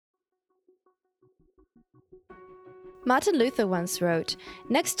Martin Luther once wrote,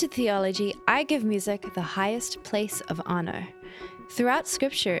 "Next to theology, I give music the highest place of honor." Throughout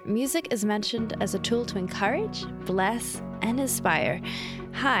Scripture, music is mentioned as a tool to encourage, bless, and inspire.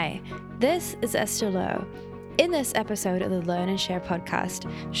 Hi, this is Esther Lowe. In this episode of the Learn and Share podcast,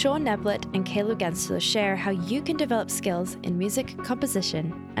 Sean Neblett and Caleb Gensler share how you can develop skills in music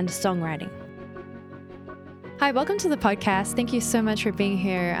composition and songwriting. Hi, welcome to the podcast. Thank you so much for being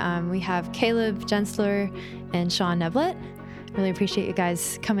here. We have Caleb Gensler and Sean Neblett. Really appreciate you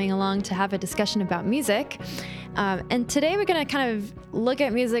guys coming along to have a discussion about music. And today we're going to kind of look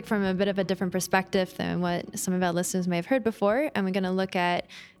at music from a bit of a different perspective than what some of our listeners may have heard before. And we're going to look at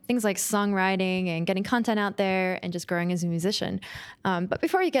things like songwriting and getting content out there and just growing as a musician. But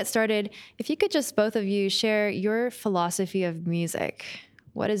before we get started, if you could just both of you share your philosophy of music.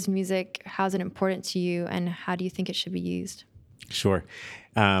 What is music? How is it important to you? And how do you think it should be used? Sure.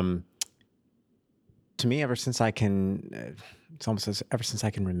 To me, ever since I can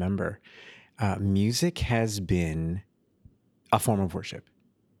remember, music has been a form of worship.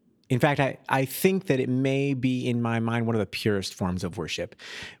 In fact, I think that it may be, in my mind, one of the purest forms of worship.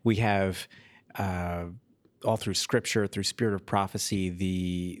 We have, all through Scripture, through spirit of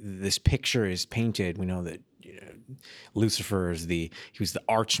prophecy, this picture is painted. We know that Lucifer is he was the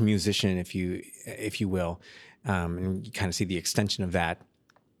arch musician, if you will, and you kind of see the extension of that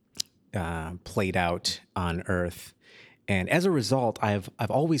played out on earth. And as a result, I've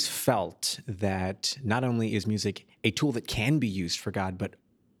always felt that not only is music a tool that can be used for God, but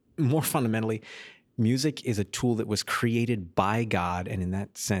more fundamentally, music is a tool that was created by God, and in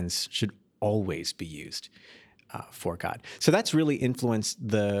that sense should always be used for God. So that's really influenced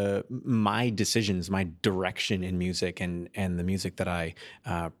my decisions, my direction in music, and the music that I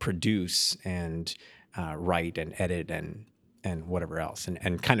produce and write and edit and whatever else,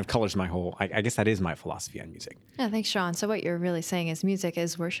 and kind of colors my whole. I guess that is my philosophy on music. Yeah, thanks, Sean. So what you're really saying is music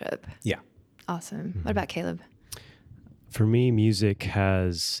is worship. Yeah. Awesome. What about Caleb? For me, music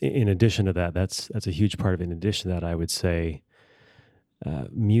has, in addition to that, that's a huge part of it. In addition to that, I would say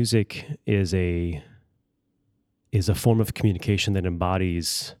music is a form of communication that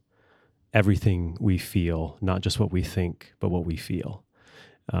embodies everything we feel, not just what we think, but what we feel.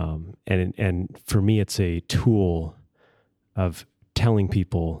 And for me, it's a tool of telling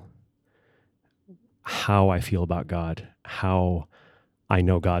people how I feel about God, how I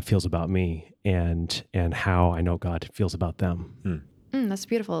know God feels about me, and how I know God feels about them. That's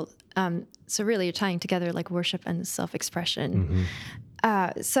beautiful. So really you're tying together like worship and self-expression.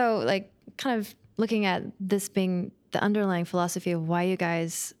 So like kind of looking at this being the underlying philosophy of why you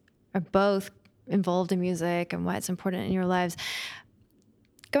guys are both involved in music and why it's important in your lives.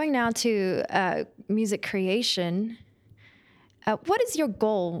 Going now to music creation, what is your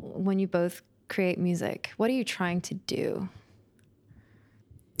goal when you both create music? What are you trying to do?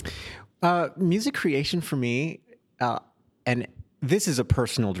 Music creation for me, and this is a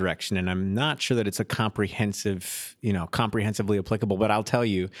personal direction, and I'm not sure that it's a comprehensively applicable, but I'll tell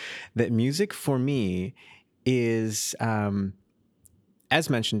you that music for me is, as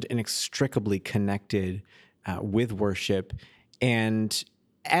mentioned, inextricably connected with worship. And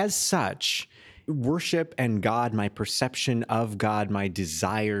as such, worship and God, my perception of God, my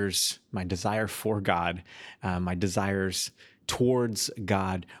desire for God, my desires towards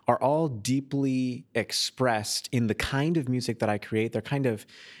God are all deeply expressed in the kind of music that I create. They're kind of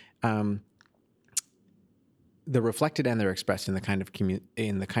they're reflected and they're expressed in the kind of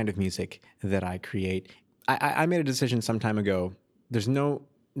music that I create. I made a decision some time ago. There's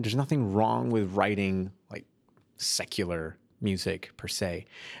nothing wrong with writing like secular music per se.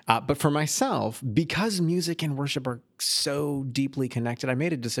 But for myself, because music and worship are so deeply connected, I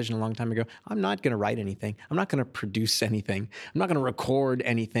made a decision a long time ago. I'm not going to write anything. I'm not going to produce anything. I'm not going to record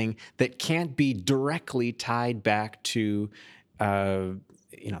anything that can't be directly tied back to,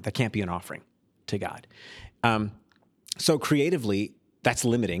 that can't be an offering to God. So creatively, that's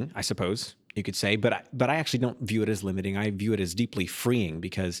limiting, I suppose you could say, but I actually don't view it as limiting. I view it as deeply freeing,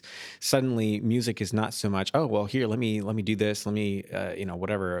 because suddenly music is not so much, oh, well, here, let me do this. Let me,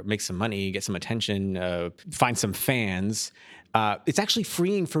 whatever, make some money, get some attention, find some fans. It's actually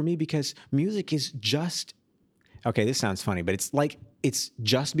freeing for me because music is just, okay, this sounds funny, but it's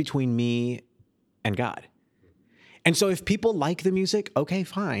just between me and God. And so if people like the music, okay,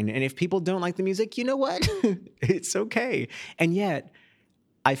 fine. And if people don't like the music, you know what? It's okay. And yet,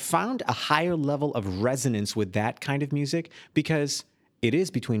 I found a higher level of resonance with that kind of music because it is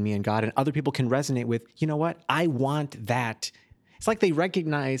between me and God, and other people can resonate with, you know what? I want that. It's like they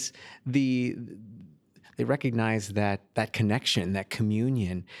recognize they they recognize that connection, that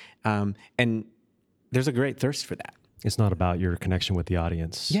communion, and there's a great thirst for that. It's not about your connection with the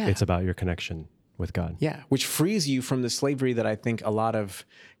audience. Yeah. It's about your connection with God. Yeah, which frees you from the slavery that I think a lot of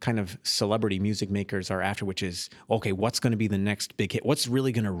kind of celebrity music makers are after, which is, okay, what's going to be the next big hit? What's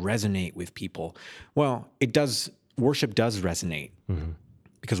really going to resonate with people? Well, worship does resonate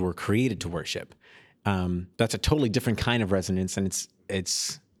because we're created to worship. That's a totally different kind of resonance, and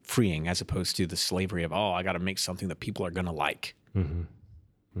it's freeing as opposed to the slavery of, I got to make something that people are going to like.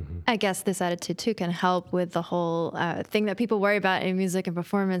 I guess this attitude too can help with the whole thing that people worry about in music and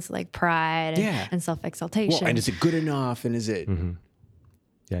performance, like pride and self-exaltation. Well, and is it good enough? And is it?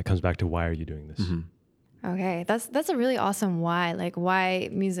 Yeah, it comes back to, why are you doing this? Okay, that's a really awesome why. Like, why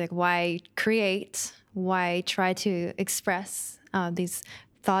music? Why create? Why try to express these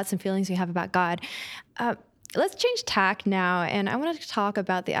thoughts and feelings you have about God? Let's change tack now, and I want to talk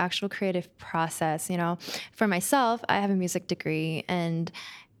about the actual creative process. For myself, I have a music degree, and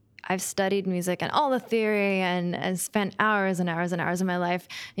I've studied music and all the theory and spent hours and hours and hours of my life,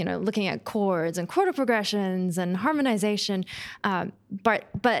 looking at chords and chord progressions and harmonization. But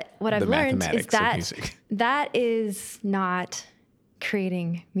what I've learned is that is not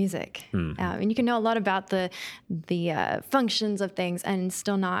creating music. And you can know a lot about the functions of things and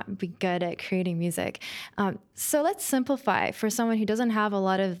still not be good at creating music. So let's simplify for someone who doesn't have a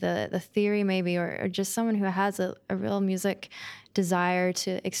lot of the theory maybe, or just someone who has a real music desire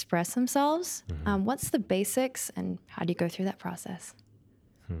to express themselves. What's the basics and how do you go through that process?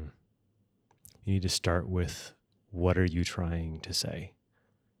 You need to start with, what are you trying to say?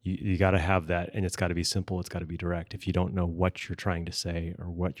 You got to have that, and it's got to be simple. It's got to be direct. If you don't know what you're trying to say or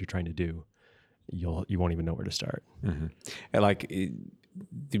what you're trying to do, you won't even know where to start. Like,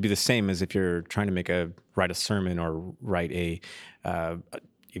 it'd be the same as if you're trying to write a sermon or write even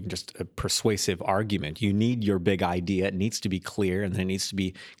just a persuasive argument. You need your big idea. It needs to be clear, and then it needs to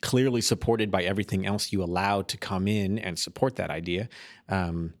be clearly supported by everything else you allow to come in and support that idea.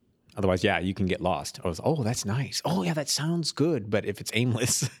 Otherwise, you can get lost. That's nice. Oh, yeah, that sounds good. But if it's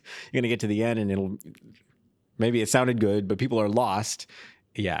aimless, you're going to get to the end and maybe it sounded good, but people are lost.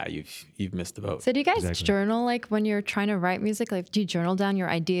 Yeah, you've missed the boat. So do you guys journal, like when you're trying to write music? Like, do you journal down your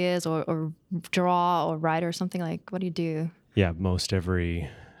ideas or draw or write or something? Like, what do you do? Yeah, most of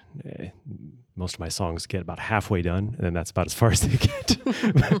my songs get about halfway done, and then that's about as far as they get.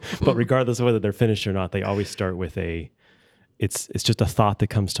 But regardless of whether they're finished or not, they always start with it's just a thought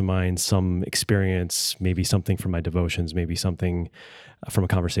that comes to mind, some experience, maybe something from my devotions, maybe something from a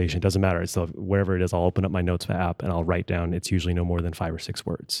conversation. It doesn't matter. It's wherever it is, I'll open up my notes app and I'll write down. It's usually no more than 5 or 6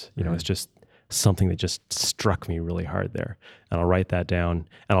 words. It's just something that just struck me really hard there. And I'll write that down,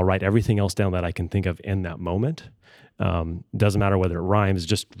 and I'll write everything else down that I can think of in that moment. Doesn't matter whether it rhymes,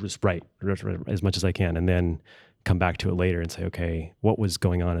 just write as much as I can, and then come back to it later and say, okay, what was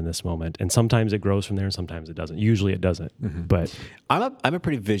going on in this moment? And sometimes it grows from there and sometimes it doesn't. Usually it doesn't. But I'm a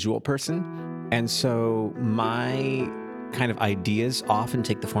pretty visual person, and so my kind of ideas often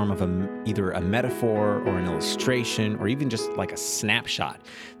take the form of either a metaphor or an illustration, or even just like a snapshot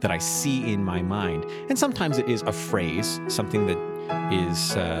that I see in my mind. And sometimes it is a phrase, something that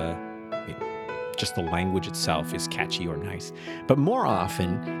is just the language itself is catchy or nice. But more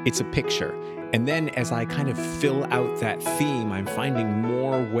often, it's a picture. And then as I kind of fill out that theme, I'm finding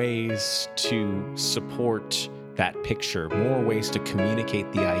more ways to support that picture, more ways to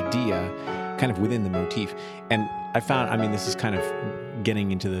communicate the idea kind of within the motif. And I found, this is kind of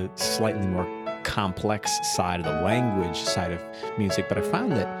getting into the slightly more complex side of the language side of music, but I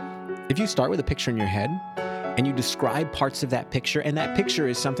found that if you start with a picture in your head and you describe parts of that picture, and that picture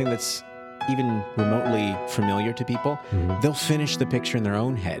is something that's even remotely familiar to people, they'll finish the picture in their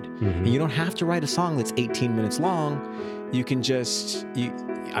own head. And you don't have to write a song that's 18 minutes long. You can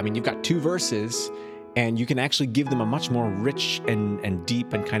you've got 2 verses, and you can actually give them a much more rich and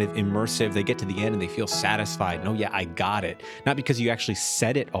deep and kind of immersive. They get to the end and they feel satisfied. No, I got it. Not because you actually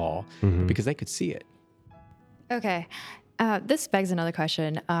said it all, but because they could see it. Okay. This begs another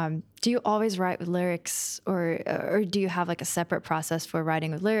question. Do you always write with lyrics, or do you have like a separate process for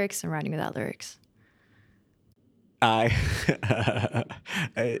writing with lyrics and writing without lyrics?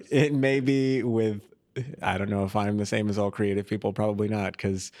 It may be with, I don't know if I'm the same as all creative people, probably not,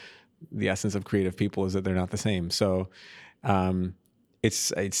 because the essence of creative people is that they're not the same. So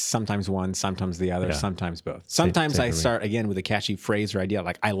it's sometimes one, sometimes the other, sometimes both. Sometimes I start again with a catchy phrase or idea,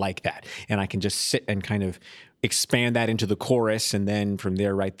 like I like that, and I can just sit and kind of expand that into the chorus, and then from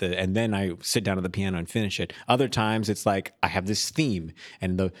there and then I sit down at the piano and finish it. Other times it's like I have this theme,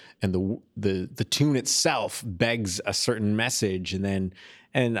 and the tune itself begs a certain message, and then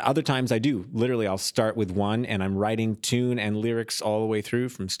And other times I do. Literally, I'll start with one and I'm writing tune and lyrics all the way through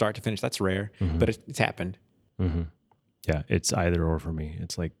from start to finish. That's rare, but it's happened. Mm-hmm. Yeah, it's either or for me.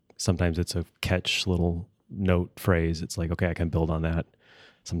 It's like sometimes it's a catch little note phrase. It's like, okay, I can build on that.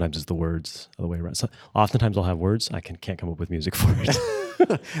 Sometimes it's the words other way around. So oftentimes I'll have words. I can't come up with music for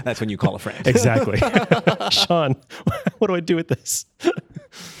it. That's when you call a friend. Exactly. Sean, what do I do with this?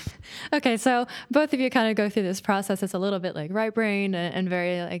 Okay, so both of you kind of go through this process. It's a little bit like right brain and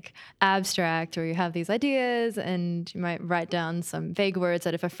very like abstract, where you have these ideas and you might write down some vague words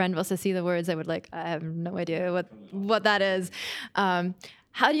that if a friend was to see the words, they would like, I have no idea what that is.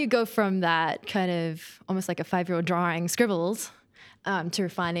 How do you go from that kind of almost like a 5-year-old drawing scribbles to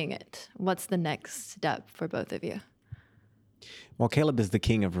refining it? What's the next step for both of you? Well, Caleb is the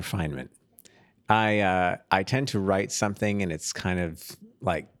king of refinement. I tend to write something and it's kind of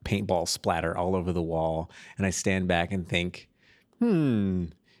like paintball splatter all over the wall. And I stand back and think,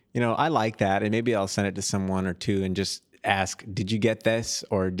 I like that. And maybe I'll send it to someone or two and just ask, did you get this?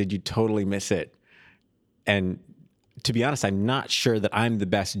 Or did you totally miss it? And to be honest, I'm not sure that I'm the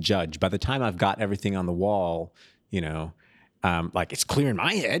best judge. By the time I've got everything on the wall, like it's clear in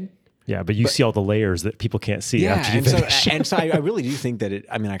my head. Yeah, but you see all the layers that people can't see after you finish. And so I really do think that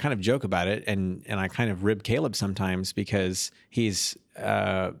I kind of joke about it and I kind of rib Caleb sometimes because he's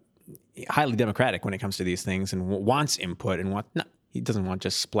highly democratic when it comes to these things and wants input and he doesn't want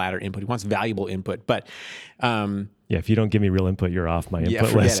just splatter input. He wants valuable input. But if you don't give me real input, you're off my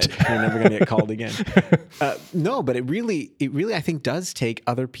input list. It. You're never going to get called again. No, but it really, I think does take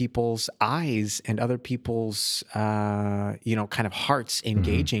other people's eyes and other people's, kind of hearts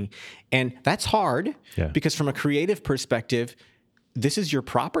engaging. And that's hard because from a creative perspective, this is your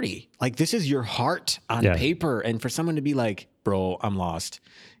property. Like this is your heart on paper. And for someone to be like, bro, I'm lost,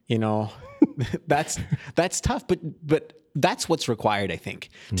 that's tough. But that's what's required, I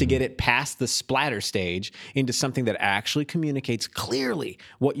think, to get it past the splatter stage into something that actually communicates clearly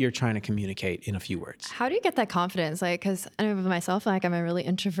what you're trying to communicate in a few words. How do you get that confidence? Like, because I know with myself, like I'm a really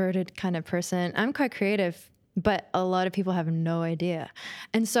introverted kind of person. I'm quite creative, but a lot of people have no idea.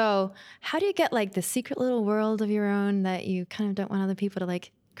 And so how do you get like the secret little world of your own that you kind of don't want other people to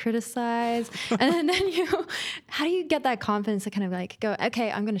like criticize? And then how do you get that confidence to kind of like go,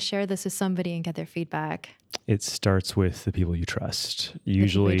 okay, I'm going to share this with somebody and get their feedback? It starts with the people you trust.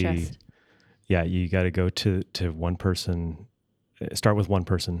 Usually, you got to go to one person, start with one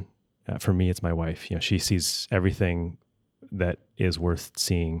person. For me, it's my wife. She sees everything that is worth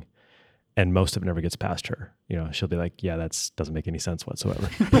seeing, and most of it never gets past her. She'll be like, yeah, that doesn't make any sense whatsoever.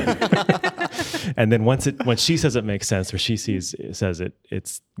 And then once she says it makes sense, or she says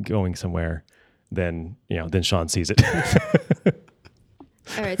it's going somewhere, then Sean sees it.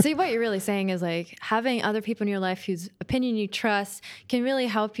 All right. So what you're really saying is like having other people in your life whose opinion you trust can really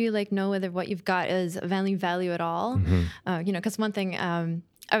help you like know whether what you've got is of any value at all. Because one thing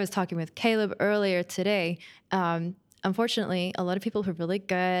I was talking with Caleb earlier today. Unfortunately, a lot of people who are really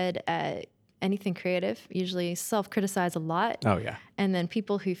good at anything creative usually self-criticize a lot. Oh yeah. And then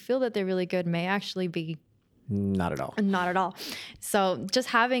people who feel that they're really good may actually be not at all. Not at all. So just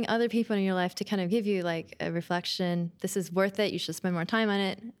having other people in your life to kind of give you like a reflection, this is worth it. You should spend more time on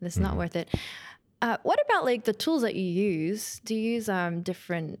it. This is not worth it. What about like the tools that you use? Do you use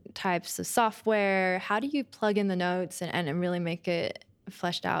different types of software? How do you plug in the notes and really make it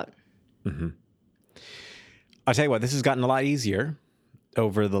fleshed out? I'll tell you what, this has gotten a lot easier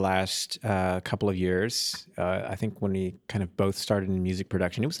over the last couple of years. I think when we kind of both started in music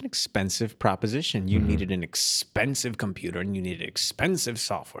production, it was an expensive proposition. You needed an expensive computer and you needed expensive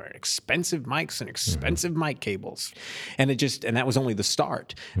software, expensive mics and expensive mic cables. And that was only the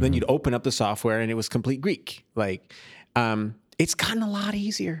start. Then you'd open up the software and it was complete Greek. Like, it's gotten a lot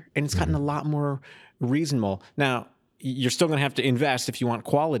easier and it's gotten a lot more reasonable. Now, you're still going to have to invest if you want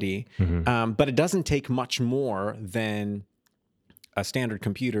quality, but it doesn't take much more than a standard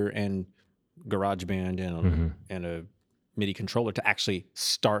computer and GarageBand and a MIDI controller to actually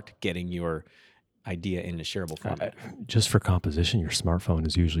start getting your idea into shareable format. Just for composition, your smartphone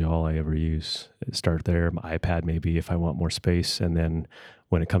is usually all I ever use. Start there. My iPad maybe if I want more space, and then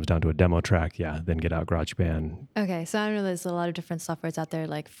when it comes down to a demo track, then get out GarageBand. Okay, so I know there's a lot of different softwares out there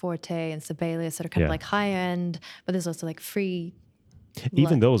like Forte and Sibelius that are kind of like high end, but there's also like free.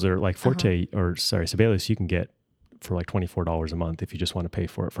 Even those are like Forte Sibelius you can get for like $24 a month if you just want to pay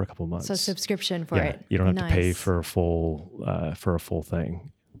for it for a couple of months. So subscription for it. You don't have to pay for a full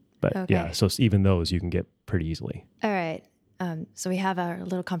thing. But so even those you can get pretty easily. All right. So we have our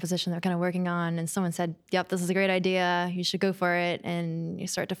little composition that we're kind of working on, and someone said, yep, this is a great idea. You should go for it. And you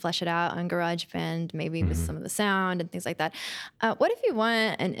start to flesh it out on GarageBand, maybe with some of the sound and things like that. What if you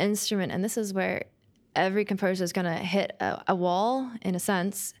want an instrument, and this is where every composer is going to hit a wall, in a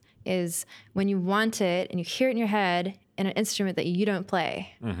sense, is when you want it and you hear it in your head in an instrument that you don't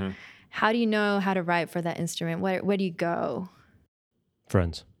play. How do you know how to write for that instrument? Where do you go?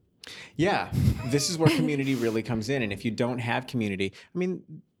 Friends. Yeah, this is where community really comes in. And if you don't have community, I mean,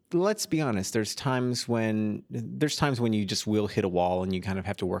 let's be honest, there's times when you just will hit a wall and you kind of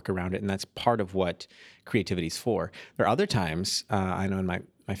have to work around it. And that's part of what creativity is for. There are other times, I know in my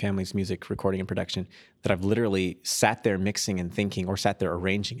family's music recording and production, that I've literally sat there mixing and thinking, or sat there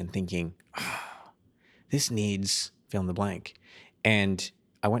arranging and thinking, this needs fill in the blank. And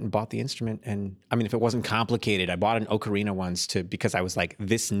I went and bought the instrument, and I mean, if it wasn't complicated, I bought an ocarina once because I was like,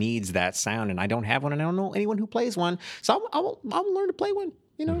 this needs that sound, and I don't have one, and I don't know anyone who plays one, so I'll learn to play one.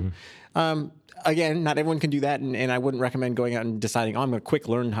 You know, again, not everyone can do that, and I wouldn't recommend going out and deciding, I'm going to quick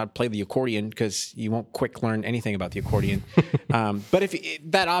learn how to play the accordion, because you won't quick learn anything about the accordion. But if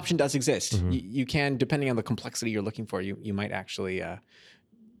that option does exist, you can, depending on the complexity you're looking for, you might actually,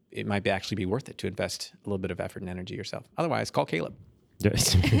 it might actually be worth it to invest a little bit of effort and energy yourself. Otherwise, call Caleb.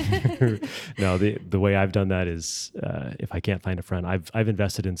 No, the way I've done that is if I can't find a friend, I've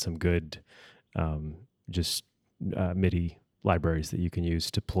invested in some good MIDI libraries that you can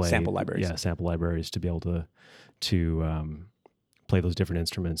use to play sample libraries. Yeah, sample libraries to be able to play those different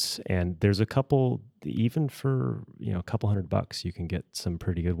instruments. And there's a couple, even for a couple $100, you can get some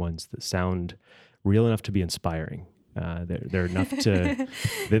pretty good ones that sound real enough to be inspiring. They're enough to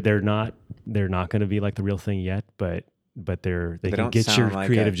they're not going to be like the real thing yet, but they can get your like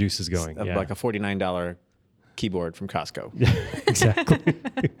creative juices going. Like a $49 keyboard from Costco. Exactly.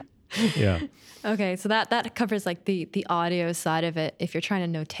 Yeah. Okay, so that covers like the audio side of it. If you're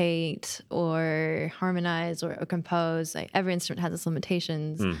trying to notate or harmonize or compose, like every instrument has its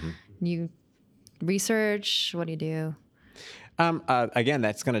limitations. You research. What do you do? Again,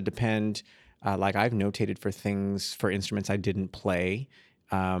 that's going to depend. Like I've notated for instruments I didn't play.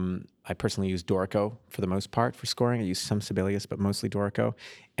 I personally use Dorico for the most part for scoring. I use some Sibelius, but mostly Dorico.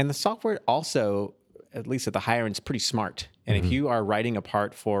 And the software also, at least at the higher end, is pretty smart. And if you are writing a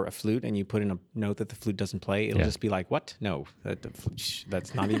part for a flute and you put in a note that the flute doesn't play, it'll just be like, what? No,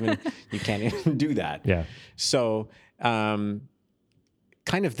 that's not even, you can't even do that. Yeah. So,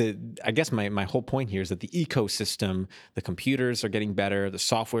 kind of I guess my whole point here is that the ecosystem, the computers are getting better, the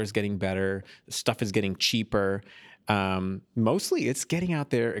software is getting better, the stuff is getting cheaper. Mostly it's getting out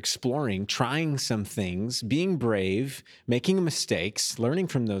there, exploring, trying some things, being brave, making mistakes, learning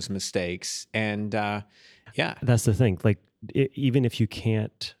from those mistakes. And yeah. That's the thing. Like, even if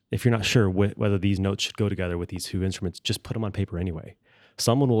you're not sure whether these notes should go together with these two instruments, just put them on paper anyway.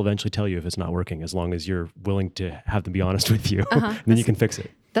 Someone will eventually tell you if it's not working, as long as you're willing to have them be honest with you, and then you can fix it.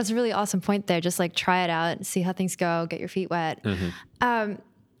 That's a really awesome point there. Just like try it out, see how things go, get your feet wet.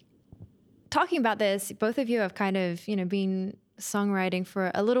 Talking about this, both of you have kind of, been songwriting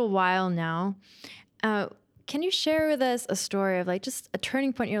for a little while now. Can you share with us a story of like just a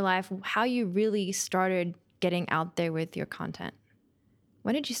turning point in your life, how you really started getting out there with your content?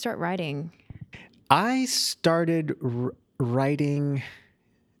 When did you start writing? I started writing...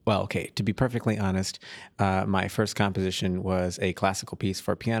 Well, okay, to be perfectly honest, my first composition was a classical piece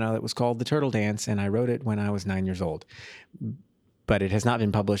for piano that was called The Turtle Dance, and I wrote it when I was 9 years old. But it has not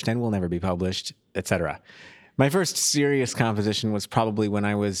been published and will never be published, etc. My first serious composition was probably when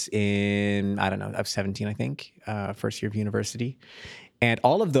I was I was 17, I think, first year of university. And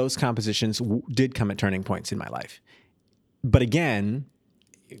all of those compositions did come at turning points in my life. But again,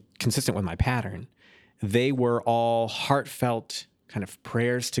 consistent with my pattern, they were all heartfelt kind of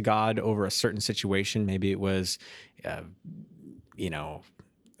prayers to God over a certain situation. Maybe it was,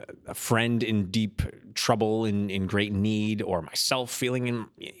 a friend in deep trouble, in great need, or myself feeling in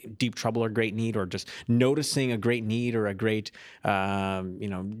deep trouble or great need, or just noticing a great need or a great,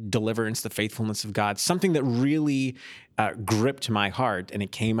 deliverance, the faithfulness of God, something that really gripped my heart. And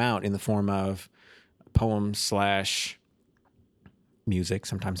it came out in the form of poem / music,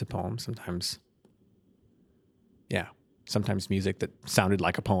 sometimes a poem, sometimes music that sounded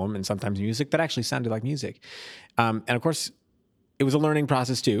like a poem, and sometimes music that actually sounded like music. And of course, it was a learning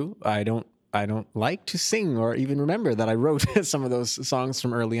process too. I don't like to sing or even remember that I wrote some of those songs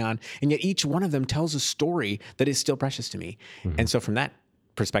from early on, and yet each one of them tells a story that is still precious to me. And so from that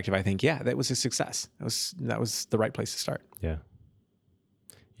perspective, I think, that was a success. That was the right place to start. Yeah.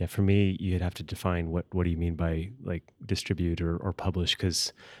 Yeah, for me, you'd have to define what do you mean by like distribute or publish?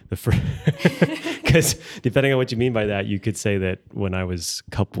 Because because depending on what you mean by that, you could say that when I was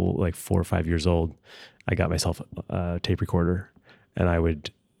like 4 or 5 years old, I got myself a tape recorder, and I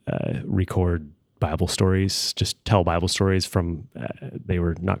would record Bible stories, just tell Bible stories from. They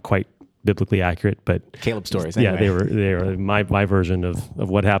were not quite biblically accurate, but Caleb stories. Yeah, Anyway. they were my version of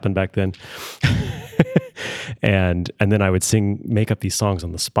what happened back then. and then I would make up these songs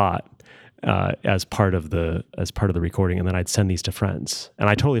on the spot as part of the recording, and then I'd send these to friends. And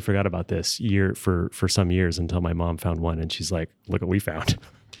I totally forgot about this for some years until my mom found one, and she's like, "Look what we found."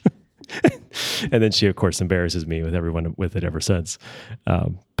 And then she, of course, embarrasses me with everyone with it ever since.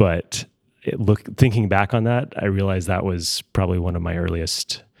 But thinking back on that, I realized that was probably one of my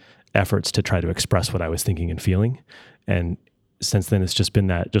earliest efforts to try to express what I was thinking and feeling. And since then, it's just been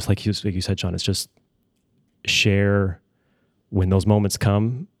that, just like you said, Sean, it's just share when those moments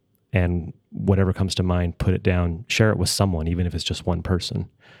come, and whatever comes to mind, put it down, share it with someone, even if it's just one person.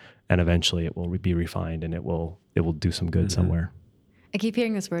 And eventually it will be refined, and it will do some good somewhere. I keep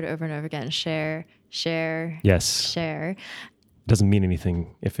hearing this word over and over again: share, yes, share. Doesn't mean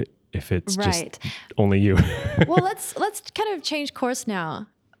anything if it's right. just only you. Well, let's kind of change course now.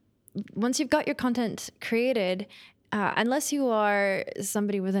 Once you've got your content created, unless you are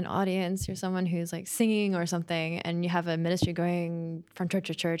somebody with an audience, you're someone who's like singing or something, and you have a ministry going from church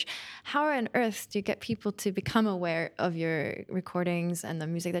to church, how on earth do you get people to become aware of your recordings and the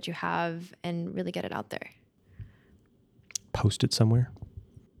music that you have and really get it out there? Post it somewhere.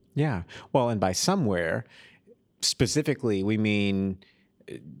 Yeah. Well, and by somewhere, specifically, we mean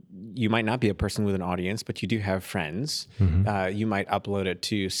you might not be a person with an audience, but you do have friends. Mm-hmm. You might upload it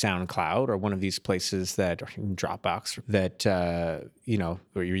to SoundCloud or one of these places or Dropbox that,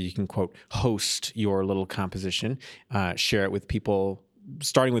 where you can, quote, host your little composition, share it with people,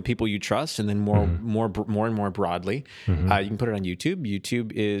 starting with people you trust, and then more and more broadly. You can put it on YouTube.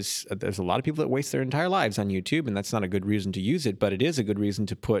 YouTube there's a lot of people that waste their entire lives on YouTube, and that's not a good reason to use it, but it is a good reason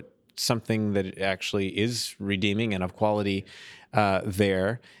to put something that actually is redeeming and of quality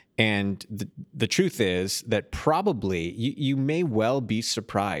there. And the truth is that probably you may well be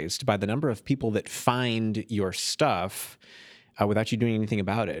surprised by the number of people that find your stuff without you doing anything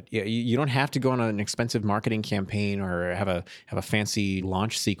about it. You don't have to go on an expensive marketing campaign or have a fancy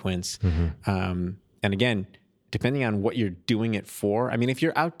launch sequence. And again, depending on what you're doing it for. I mean, if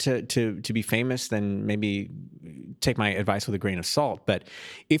you're out to be famous, then maybe take my advice with a grain of salt. But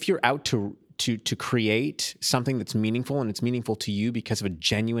if you're out to create something that's meaningful, and it's meaningful to you because of a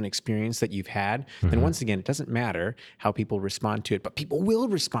genuine experience that you've had, then once again, it doesn't matter how people respond to it, but people will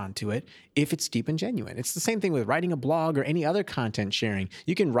respond to it if it's deep and genuine. It's the same thing with writing a blog or any other content sharing.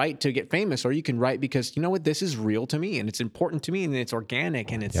 You can write to get famous, or you can write because, you know what, this is real to me, and it's important to me, and it's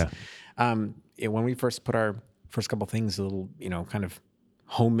organic, and it's when we first put our first couple things, a little, kind of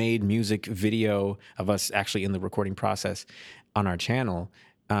homemade music video of us actually in the recording process on our channel,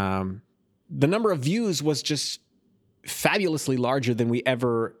 the number of views was just fabulously larger than we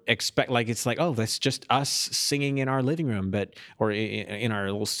ever expect. Like, it's like, oh, that's just us singing in our living room, or in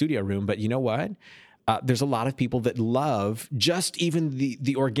our little studio room. But you know what? There's a lot of people that love just even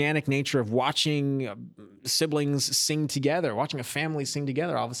the organic nature of watching siblings sing together, watching a family sing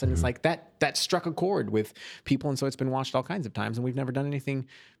together. All of a sudden, it's like that struck a chord with people, and so it's been watched all kinds of times, and we've never done anything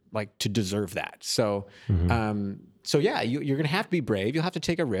like to deserve that. So, you're going to have to be brave. You'll have to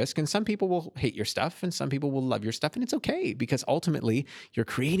take a risk, and some people will hate your stuff, and some people will love your stuff, and it's okay, because ultimately you're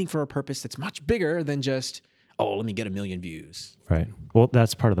creating for a purpose that's much bigger than just, oh, let me get 1 million views. Right. Well,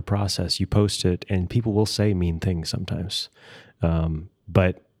 that's part of the process. You post it, and people will say mean things sometimes,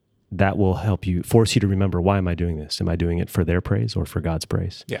 but that will help you, force you to remember, why am I doing this? Am I doing it for their praise or for God's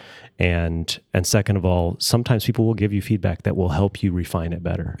praise? Yeah. And second of all, sometimes people will give you feedback that will help you refine it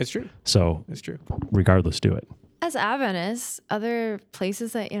better. It's true. So it's true. Regardless, do it. As Adventists, other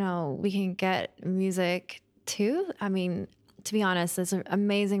places that, we can get music to, I mean, to be honest, there's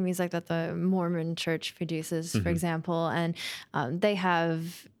amazing music that the Mormon Church produces, for example, and they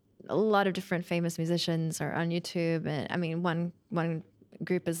have a lot of different famous musicians are on YouTube. And I mean, one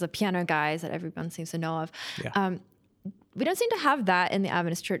group is the Piano Guys that everyone seems to know of. Yeah. We don't seem to have that in the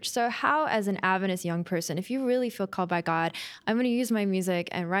Adventist church. So how, as an Adventist young person, if you really feel called by God, I'm going to use my music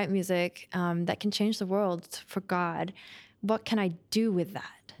and write music that can change the world for God, what can I do with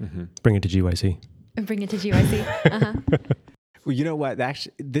that? Bring it to GYC. Bring it to GYC. Well, you know what?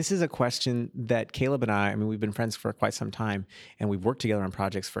 Actually, this is a question that Caleb and I mean, we've been friends for quite some time, and we've worked together on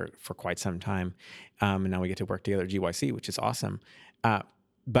projects for quite some time. And now we get to work together at GYC, which is awesome.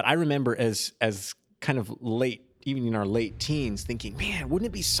 But I remember as kind of late even in our late teens, thinking, man, wouldn't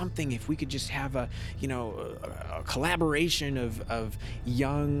it be something if we could just have a collaboration of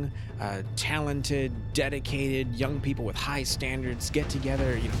young, talented, dedicated young people with high standards get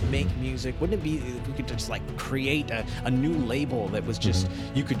together, make music? Wouldn't it be if we could just like create a new label that was just,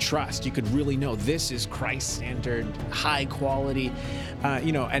 you could trust, you could really know this is Christ-centered, high quality,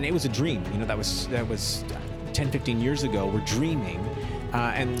 and it was a dream, that was 10, 15 years ago. We're dreaming.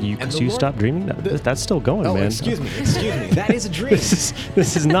 You stopped dreaming? That's still going, man. Excuse me. That is a dream.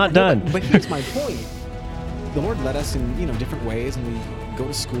 This is not done. But here's my point. The Lord led us in different ways, and we go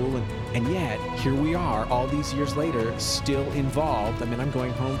to school, and yet here we are all these years later, still involved. I mean, I'm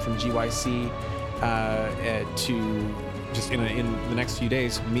going home from GYC to just in the next few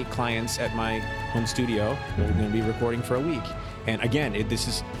days meet clients at my home studio. We're going to be recording for a week, and again, this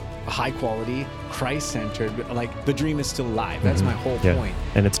is high quality, Christ-centered, but like the dream is still alive. That's my whole point.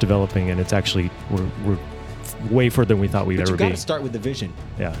 And it's developing, and it's actually we're way further than we thought we'd ever be. But you got to start with the vision.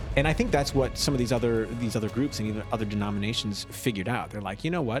 Yeah. And I think that's what some of these other groups and even other denominations figured out. They're like, you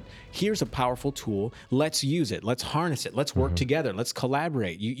know what? Here's a powerful tool. Let's use it. Let's harness it. Let's work together. Let's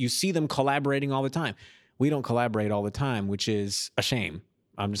collaborate. You see them collaborating all the time. We don't collaborate all the time, which is a shame.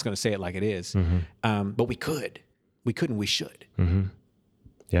 I'm just going to say it like it is. But we could. We could and we should.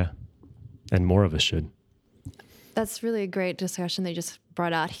 Yeah. And more of us should. That's really a great discussion they just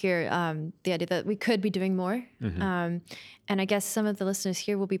brought out here. The idea that we could be doing more. And I guess some of the listeners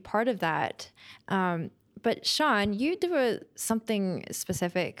here will be part of that. But Sean, you do something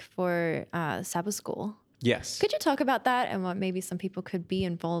specific for Sabbath School. Yes. Could you talk about that and what maybe some people could be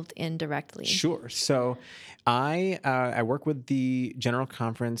involved in directly? Sure. So I work with the General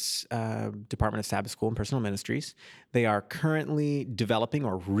Conference Department of Sabbath School and Personal Ministries. They are currently developing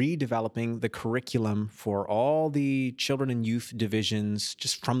or redeveloping the curriculum for all the children and youth divisions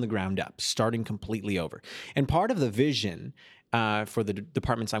just from the ground up, starting completely over. And part of the vision for the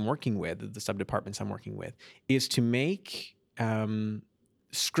departments I'm working with, the sub-departments I'm working with, is to make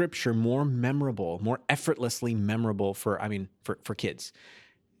Scripture more memorable, more effortlessly memorable for kids.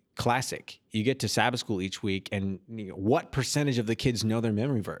 Classic. You get to Sabbath school each week, and what percentage of the kids know their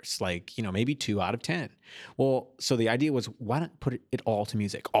memory verse? Like, maybe 2 out of 10. Well, so the idea was, why not put it all to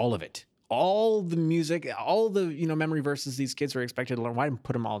music? All of it. All the music, all the, memory verses these kids are expected to learn. Why not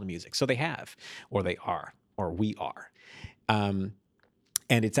put them all to music? So they have, or they are, or we are. And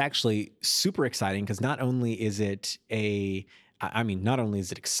it's actually super exciting because not only is it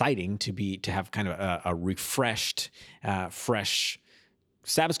exciting to have kind of a refreshed, fresh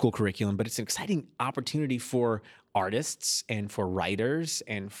Sabbath school curriculum, but it's an exciting opportunity for artists and for writers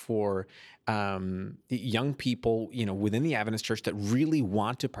and for young people, within the Adventist Church that really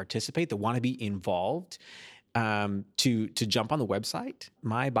want to participate, that want to be involved, to jump on the website,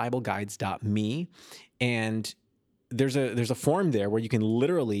 mybibleguides.me, and there's a form there where you can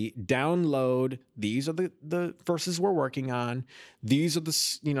literally download. These are the verses we're working on. These are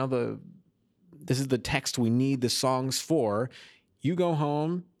this is the text we need the songs for. You go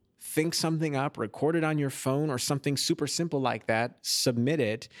home, think something up, record it on your phone or something super simple like that, submit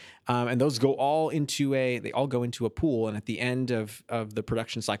it, and those go all into a pool. And at the end of the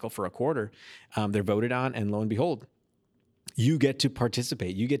production cycle for a quarter, they're voted on, and lo and behold, you get to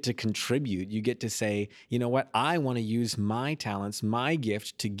participate, you get to contribute, you get to say, you know what, I want to use my talents, my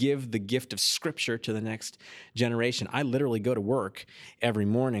gift to give the gift of Scripture to the next generation. I literally go to work every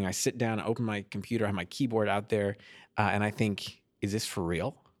morning. I sit down, I open my computer, I have my keyboard out there, and I think, is this for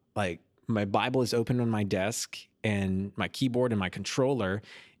real? Like, my Bible is open on my desk and my keyboard and my controller,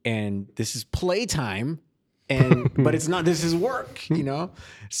 and this is playtime. But it's not, this is work,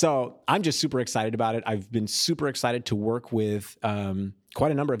 So I'm just super excited about it. I've been super excited to work with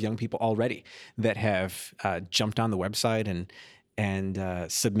quite a number of young people already that have jumped on the website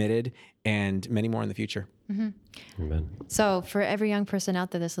and submitted, and many more in the future. Amen. So for every young person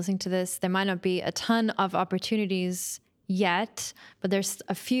out there that's listening to this, there might not be a ton of opportunities yet, but there's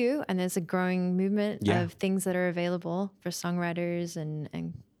a few, and there's a growing movement of things that are available for songwriters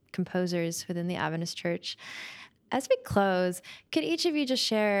and composers within the Adventist Church. As we close, could each of you just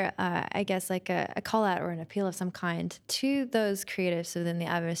share, I guess, like a call out or an appeal of some kind to those creatives within the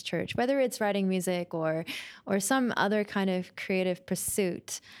Adventist Church, whether it's writing music or some other kind of creative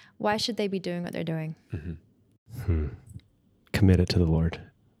pursuit? Why should they be doing what they're doing? Commit it to the Lord.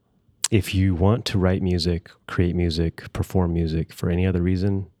 If you want to write music, create music, perform music for any other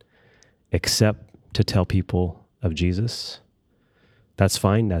reason, except to tell people of Jesus, that's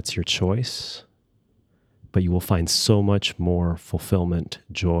fine. That's your choice. But you will find so much more fulfillment,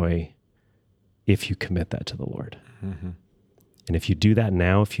 joy, if you commit that to the Lord. And if you do that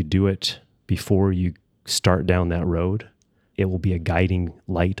now, if you do it before you start down that road, it will be a guiding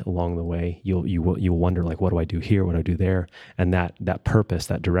light along the way. You'll wonder, like, what do I do here? What do I do there? And that purpose,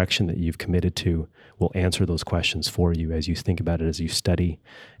 that direction that you've committed to, will answer those questions for you as you think about it, as you study,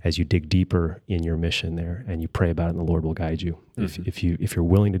 as you dig deeper in your mission there, and you pray about it, and the Lord will guide you. Mm-hmm. If you're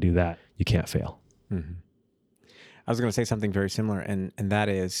willing to do that, you can't fail. Mm-hmm. I was going to say something very similar, and that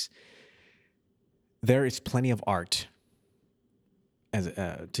is, there is plenty of art, as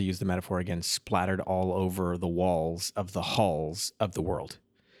to use the metaphor again, splattered all over the walls of the halls of the world.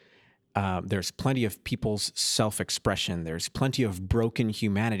 There's plenty of people's self-expression. There's plenty of broken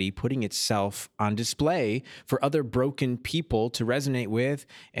humanity putting itself on display for other broken people to resonate with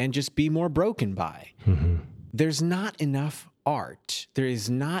and just be more broken by. Mm-hmm. There's not enough art. There is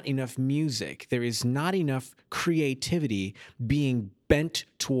not enough music. There is not enough creativity being bent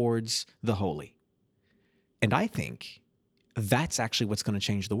towards the holy. And I think that's actually what's going to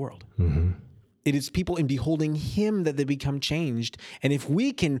change the world. Mm-hmm. It is people in beholding him that they become changed. And if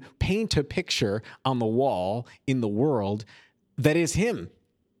we can paint a picture on the wall in the world that is him,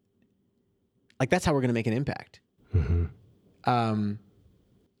 like, that's how we're going to make an impact. Mm-hmm.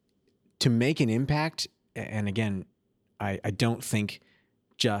 To make an impact, and again, I don't think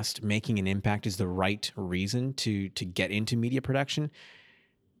just making an impact is the right reason to get into media production,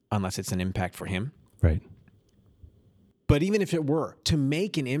 unless it's an impact for him. Right. But even if it were, to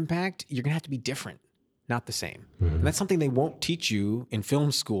make an impact, you're going to have to be different, not the same. Mm-hmm. And that's something they won't teach you in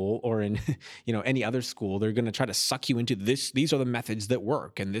film school or in any other school. They're going to try to suck you into this. These are the methods that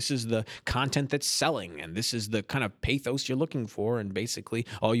work, and this is the content that's selling, and this is the kind of pathos you're looking for. And basically,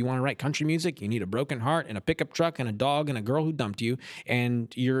 oh, you want to write country music? You need a broken heart and a pickup truck and a dog and a girl who dumped you,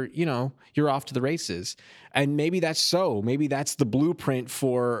 and you're off to the races. And maybe that's so. Maybe that's the blueprint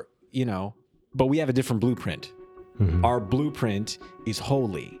for, but we have a different blueprint. Mm-hmm. Our blueprint is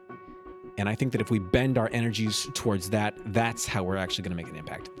holy. And I think that if we bend our energies towards that, that's how we're actually going to make an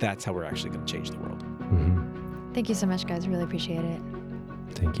impact. That's how we're actually going to change the world. Mm-hmm. Thank you so much, guys. Really appreciate it.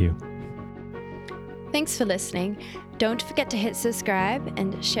 Thank you. Thanks for listening. Don't forget to hit subscribe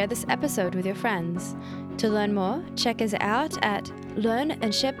and share this episode with your friends. To learn more, check us out at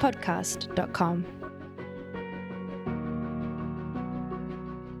learnandsharepodcast.com.